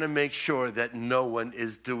 he's going to make sure that no one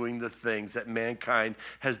is doing the things that mankind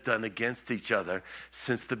has done against each other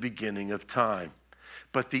since the beginning of time.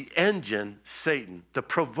 But the engine, Satan, the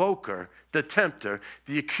provoker, the tempter,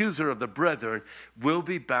 the accuser of the brethren, will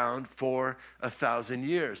be bound for 1,000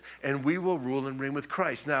 years. And we will rule and reign with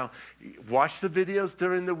Christ. Now, watch the videos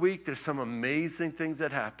during the week. There's some amazing things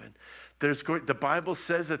that happen. The Bible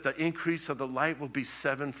says that the increase of the light will be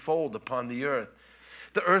sevenfold upon the earth.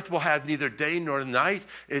 The earth will have neither day nor night.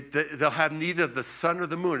 They'll have need of the sun or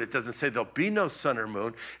the moon. It doesn't say there'll be no sun or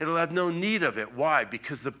moon. It'll have no need of it. Why?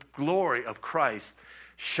 Because the glory of Christ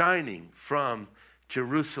shining from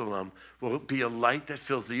Jerusalem will be a light that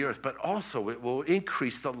fills the earth, but also it will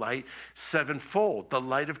increase the light sevenfold, the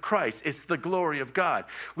light of Christ. It's the glory of God.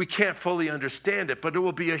 We can't fully understand it, but it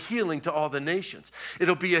will be a healing to all the nations.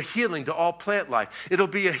 It'll be a healing to all plant life. It'll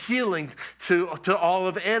be a healing to all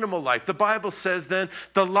of animal life. The Bible says then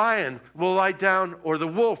the lion will lie down, or the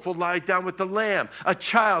wolf will lie down with the lamb. A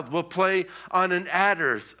child will play on an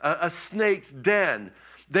adder's, a snake's den.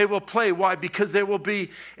 They will play. Why? Because there will be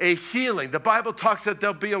a healing. The Bible talks that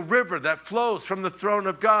there'll be a river that flows from the throne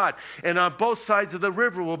of God. And on both sides of the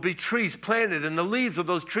river will be trees planted, and the leaves of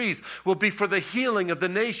those trees will be for the healing of the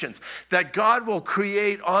nations. That God will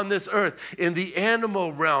create on this earth, in the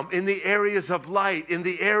animal realm, in the areas of light, in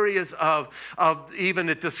the areas of even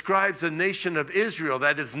it describes the nation of Israel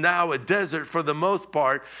that is now a desert for the most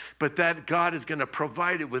part, but that God is going to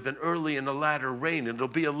provide it with an early and a latter rain. And it'll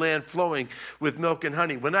be a land flowing with milk and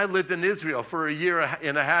honey. When I lived in Israel for a year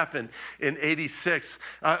and a half in 86,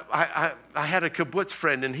 I had a kibbutz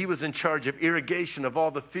friend, and he was in charge of irrigation of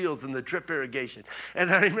all the fields and the drip irrigation.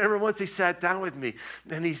 And I remember once he sat down with me,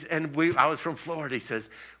 and I was from Florida. He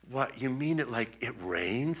says, "What, you mean it like it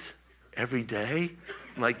rains every day?"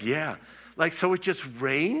 I'm like, "Yeah." Like, so it just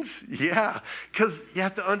rains? Yeah, because you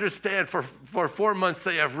have to understand, for 4 months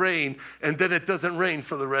they have rain, and then it doesn't rain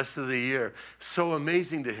for the rest of the year. So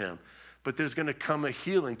amazing to him. But there's going to come a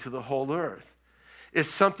healing to the whole earth. It's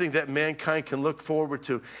something that mankind can look forward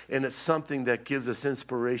to, and it's something that gives us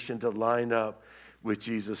inspiration to line up with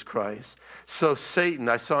Jesus Christ. So Satan,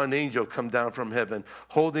 I saw an angel come down from heaven,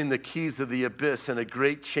 holding the keys of the abyss and a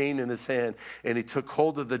great chain in his hand. And he took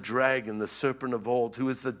hold of the dragon, the serpent of old, who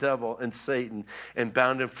is the devil and Satan, and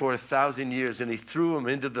bound him for 1,000 years. And he threw him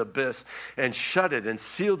into the abyss and shut it and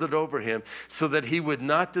sealed it over him, so that he would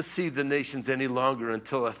not deceive the nations any longer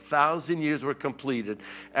until 1,000 years were completed.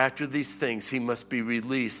 After these things, he must be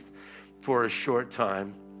released for a short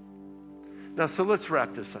time. Now, so let's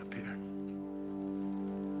wrap this up here.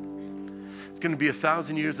 It's going to be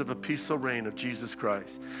 1,000 years of a peaceful reign of Jesus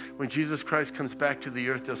Christ. When Jesus Christ comes back to the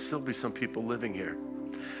earth, there'll still be some people living here.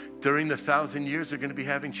 During the 1,000 years, they're going to be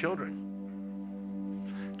having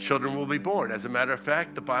children. Children will be born. As a matter of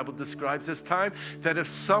fact, the Bible describes this time that if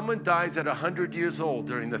someone dies at 100 years old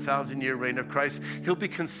during the 1,000-year reign of Christ, he'll be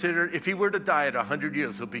considered, if he were to die at 100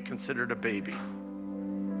 years, he'll be considered a baby.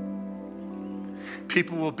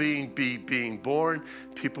 People will be being born.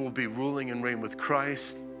 People will be ruling and reign with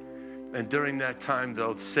Christ. And during that time,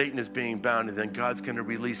 though, Satan is being bound, and then God's going to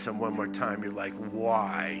release him one more time. You're like,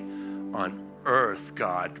 why on earth,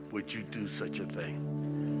 God, would you do such a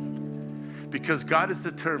thing? Because God has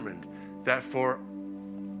determined that for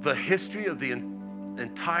the history of the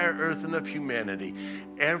entire earth and of humanity,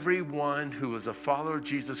 everyone who is a follower of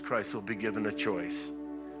Jesus Christ will be given a choice,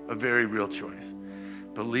 a very real choice.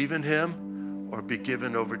 Believe in him or be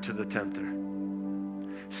given over to the tempter.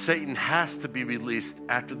 Satan has to be released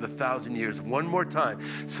after the 1,000 years one more time,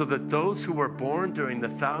 so that those who were born during the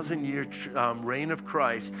 1,000-year reign of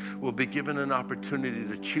Christ will be given an opportunity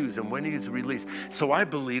to choose, and when he's released. So I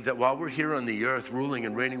believe that while we're here on the earth ruling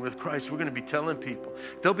and reigning with Christ, we're going to be telling people,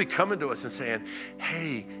 they'll be coming to us and saying,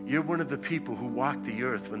 hey, you're one of the people who walked the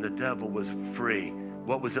earth when the devil was free.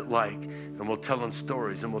 What was it like? And we'll tell them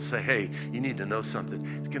stories, and we'll say, hey, you need to know something.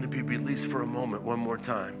 It's going to be released for a moment one more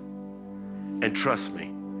time. And trust me,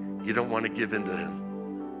 you don't want to give in to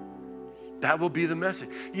him. That will be the message.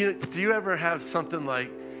 Do you ever have something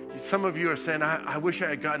like, some of you are saying, I wish I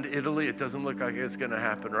had gotten to Italy. It doesn't look like it's going to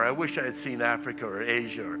happen. Or I wish I had seen Africa or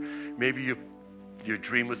Asia. Or maybe your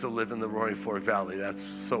dream was to live in the Roaring Fork Valley. That's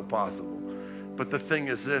so possible. But the thing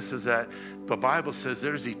is this, is that the Bible says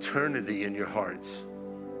there's eternity in your hearts.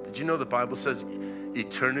 Did you know the Bible says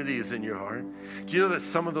eternity is in your heart? Do you know that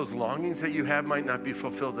some of those longings that you have might not be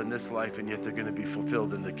fulfilled in this life, and yet they're going to be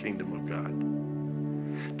fulfilled in the kingdom of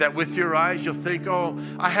God? That with your eyes you'll think, oh,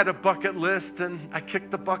 I had a bucket list and I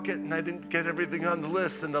kicked the bucket and I didn't get everything on the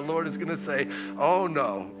list. And the Lord is going to say, oh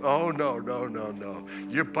no.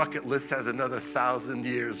 Your bucket list has another 1,000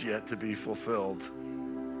 years yet to be fulfilled.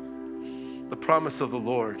 The promise of the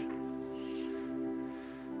Lord.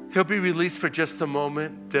 He'll be released for just a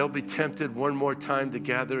moment. They'll be tempted one more time to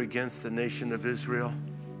gather against the nation of Israel.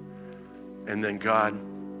 And then God,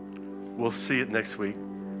 we'll see it next week.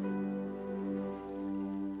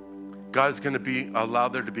 God's going to allow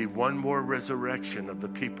there to be one more resurrection of the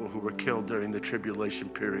people who were killed during the tribulation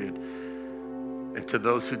period. And to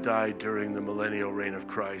those who died during the millennial reign of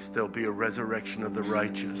Christ, there'll be a resurrection of the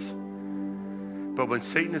righteous. But when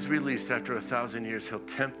Satan is released after 1,000 years, he'll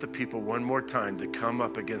tempt the people one more time to come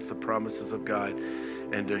up against the promises of God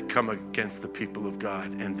and to come against the people of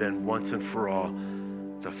God. And then once and for all,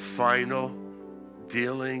 the final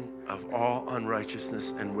dealing of all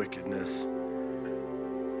unrighteousness and wickedness,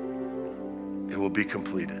 it will be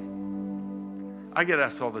completed. I get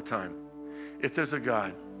asked all the time, if there's a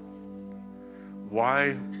God,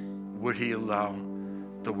 why would he allow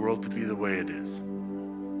the world to be the way it is?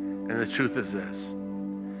 And the truth is this,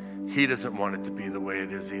 he doesn't want it to be the way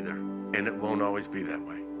it is either, and it won't always be that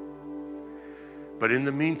way. But in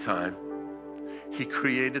the meantime, he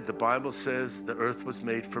created, the Bible says, the earth was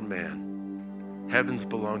made for man. Heavens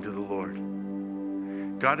belong to the Lord.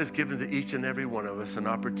 God has given to each and every one of us an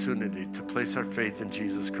opportunity to place our faith in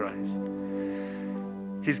Jesus Christ.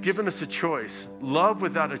 He's given us a choice. Love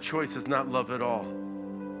without a choice is not love at all.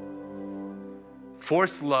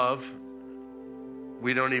 Forced love,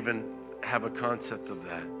 we don't even have a concept of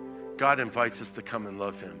that. God invites us to come and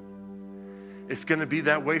love him. It's going to be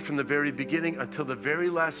that way from the very beginning until the very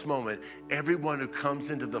last moment. Everyone who comes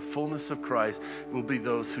into the fullness of Christ will be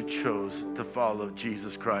those who chose to follow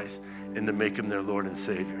Jesus Christ and to make him their Lord and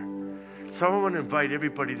Savior. So I want to invite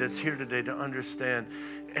everybody that's here today to understand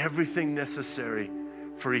everything necessary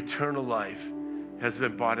for eternal life has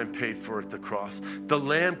been bought and paid for at the cross. The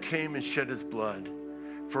Lamb came and shed his blood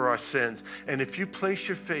for our sins. And if you place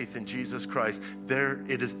your faith in Jesus Christ,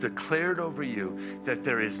 it is declared over you that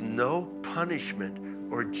there is no punishment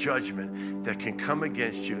or judgment that can come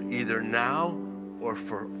against you, either now or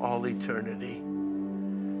for all eternity.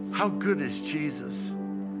 How good is Jesus?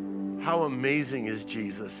 How amazing is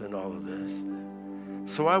Jesus in all of this?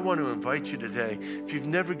 So I want to invite you today, if you've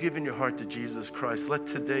never given your heart to Jesus Christ, let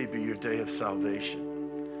today be your day of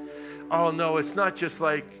salvation. Oh no, it's not just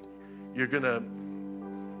like you're going to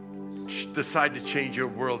decide to change your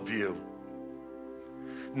worldview.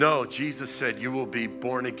 No, Jesus said you will be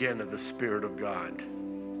born again of the Spirit of God.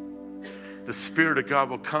 The Spirit of God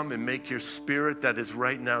will come and make your spirit that is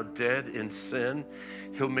right now dead in sin,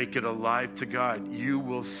 he'll make it alive to God. You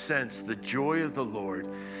will sense the joy of the Lord,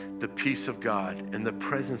 the peace of God, and the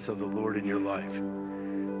presence of the Lord in your life.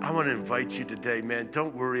 I want to invite you today, man,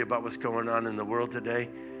 don't worry about what's going on in the world today.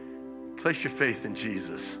 Place your faith in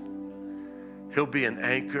Jesus. He'll be an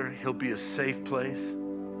anchor. He'll be a safe place.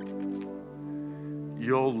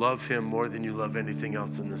 You'll love him more than you love anything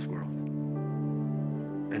else in this world.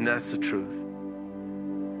 And that's the truth.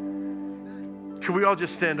 Can we all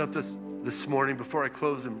just stand up this morning? Before I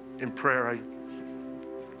close in prayer, I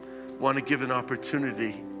want to give an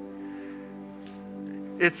opportunity.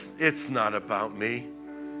 It's not about me.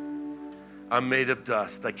 I'm made of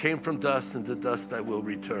dust. I came from dust, and to dust I will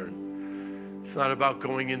return. It's not about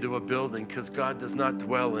going into a building, because God does not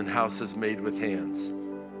dwell in houses made with hands.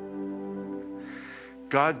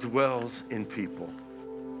 God dwells in people.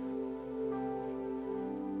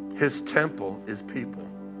 His temple is people.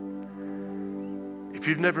 If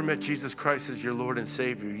you've never met Jesus Christ as your Lord and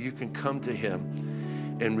Savior, you can come to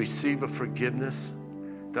him and receive a forgiveness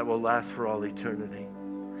that will last for all eternity.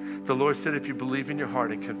 The Lord said, if you believe in your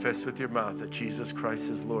heart and confess with your mouth that Jesus Christ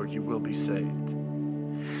is Lord, you will be saved.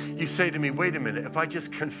 You say to me, wait a minute, if I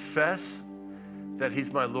just confess that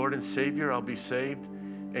he's my Lord and Savior, I'll be saved?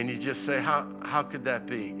 And you just say, how could that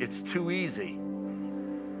be? It's too easy.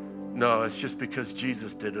 No, it's just because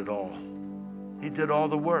Jesus did it all. He did all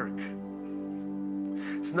the work.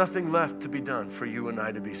 There's nothing left to be done for you and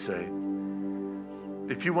I to be saved.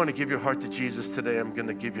 If you want to give your heart to Jesus today, I'm going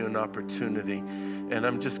to give you an opportunity. And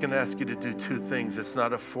I'm just going to ask you to do two things. It's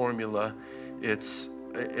not a formula. It's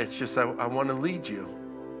just I want to lead you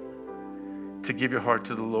to give your heart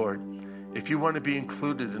to the Lord. If you want to be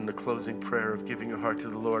included in the closing prayer of giving your heart to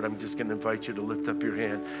the Lord, I'm just going to invite you to lift up your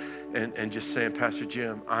hand and just saying, Pastor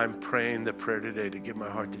Jim, I'm praying the prayer today to give my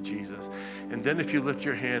heart to Jesus. And then if you lift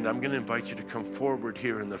your hand, I'm going to invite you to come forward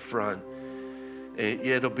here in the front. And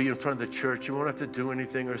it'll be in front of the church. You won't have to do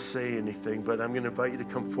anything or say anything, but I'm going to invite you to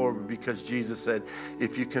come forward because Jesus said,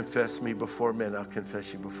 if you confess me before men, I'll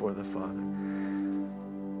confess you before the Father.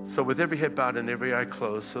 So with every head bowed and every eye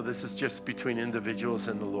closed, so this is just between individuals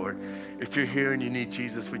and the Lord. If you're here and you need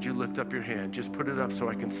Jesus, would you lift up your hand? Just put it up so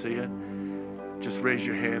I can see it. Just raise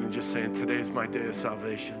your hand and just saying, today is my day of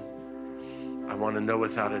salvation. I want to know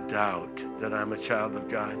without a doubt that I'm a child of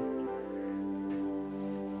God.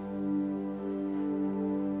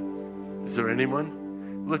 Is there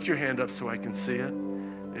anyone? Lift your hand up so I can see it.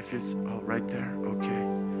 If it's, right there.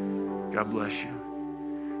 Okay. God bless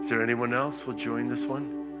you. Is there anyone else will join this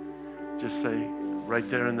one? Just say, right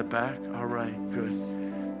there in the back. All right,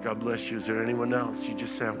 good. God bless you. Is there anyone else? You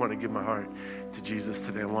just say, I want to give my heart to Jesus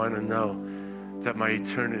today. I want to know that my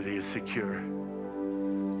eternity is secure.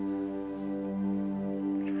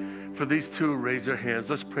 For these two, raise their hands.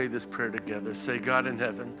 Let's pray this prayer together. Say, God in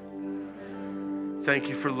heaven, thank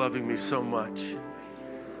you for loving me so much.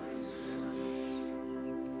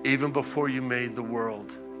 Even before you made the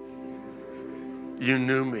world, you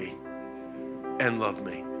knew me and loved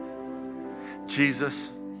me.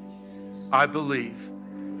 Jesus, I believe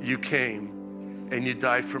you came and you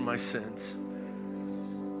died for my sins.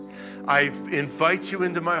 I invite you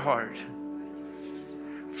into my heart.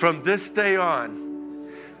 From this day on,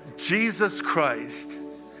 Jesus Christ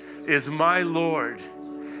is my Lord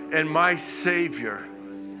and my Savior.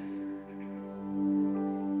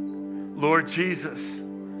 Lord Jesus,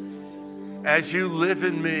 as you live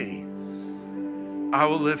in me, I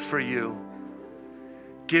will live for you.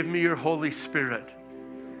 Give me your Holy Spirit.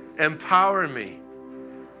 Empower me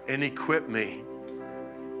and equip me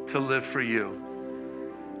to live for you.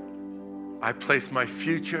 I place my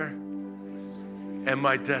future and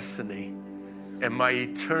my destiny and my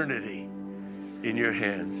eternity in your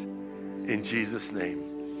hands. In Jesus'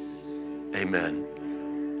 name, amen.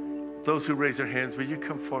 Those who raise their hands, will you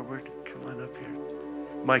come forward? Come on up here.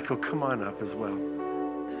 Michael, come on up as well.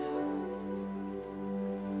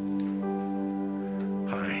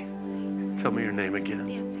 Hi. Tell me your name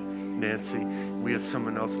again. Nancy. We have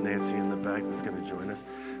someone else, Nancy, in the back that's going to join us.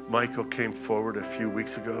 Michael came forward a few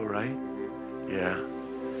weeks ago, right? Yeah.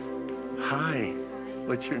 Hi.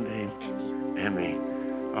 What's your name? Emmy.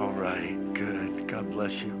 All right. Good. God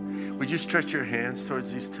bless you. Would you stretch your hands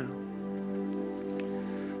towards these two?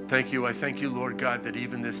 Thank you. I thank you, Lord God, that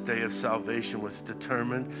even this day of salvation was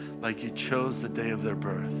determined like you chose the day of their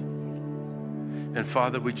birth. And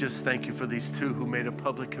Father, we just thank you for these two who made a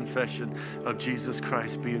public confession of Jesus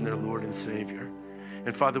Christ being their Lord and Savior.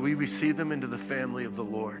 And Father, we receive them into the family of the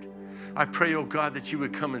Lord. I pray, oh God, that you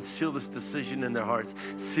would come and seal this decision in their hearts.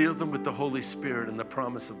 Seal them with the Holy Spirit and the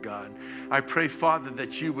promise of God. I pray, Father,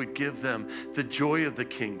 that you would give them the joy of the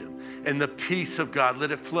kingdom and the peace of God.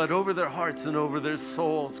 Let it flood over their hearts and over their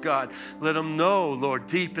souls, God. Let them know, Lord,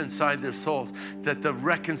 deep inside their souls that the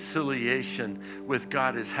reconciliation with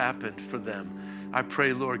God has happened for them. I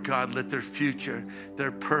pray, Lord God, let their future,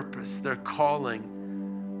 their purpose, their calling,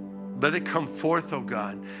 let it come forth, oh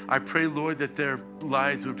God. I pray, Lord, that their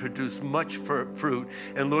lives would produce much fruit.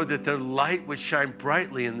 And Lord, that their light would shine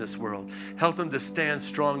brightly in this world. Help them to stand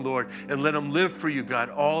strong, Lord, and let them live for you, God,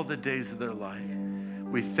 all the days of their life.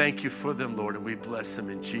 We thank you for them, Lord, and we bless them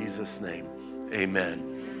in Jesus' name.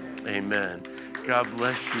 Amen. Amen. God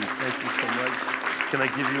bless you. Thank you so much. Can I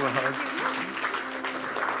give you a hug?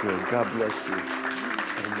 Good. God bless you.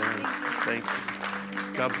 Amen. Thank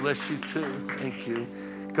you. God bless you too. Thank you.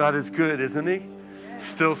 God is good, isn't he?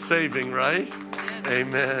 Still saving, right?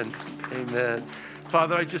 Amen. Amen.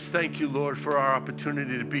 Father, I just thank you, Lord, for our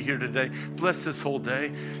opportunity to be here today. Bless this whole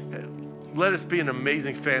day. let us be an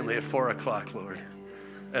amazing family at 4 o'clock, Lord.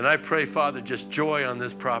 And I pray, Father, just joy on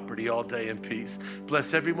this property all day in peace.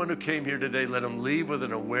 Bless everyone who came here today. Let them leave with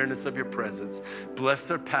an awareness of your presence. Bless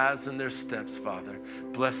their paths and their steps, Father.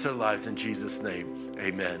 Bless their lives in Jesus' name.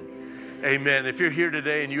 Amen. Amen. If you're here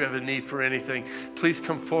today and you have a need for anything, please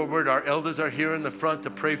come forward. Our elders are here in the front to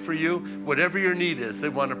pray for you. Whatever your need is, they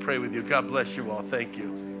want to pray with you. God bless you all. Thank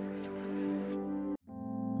you.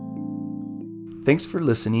 Thanks for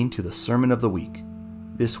listening to the Sermon of the Week.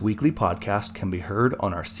 This weekly podcast can be heard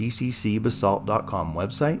on our cccbasalt.com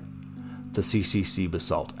website, the CCC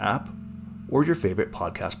Basalt app, or your favorite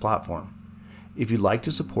podcast platform. If you'd like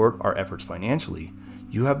to support our efforts financially,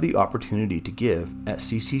 you have the opportunity to give at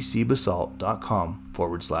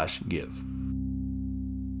cccbasalt.com/give.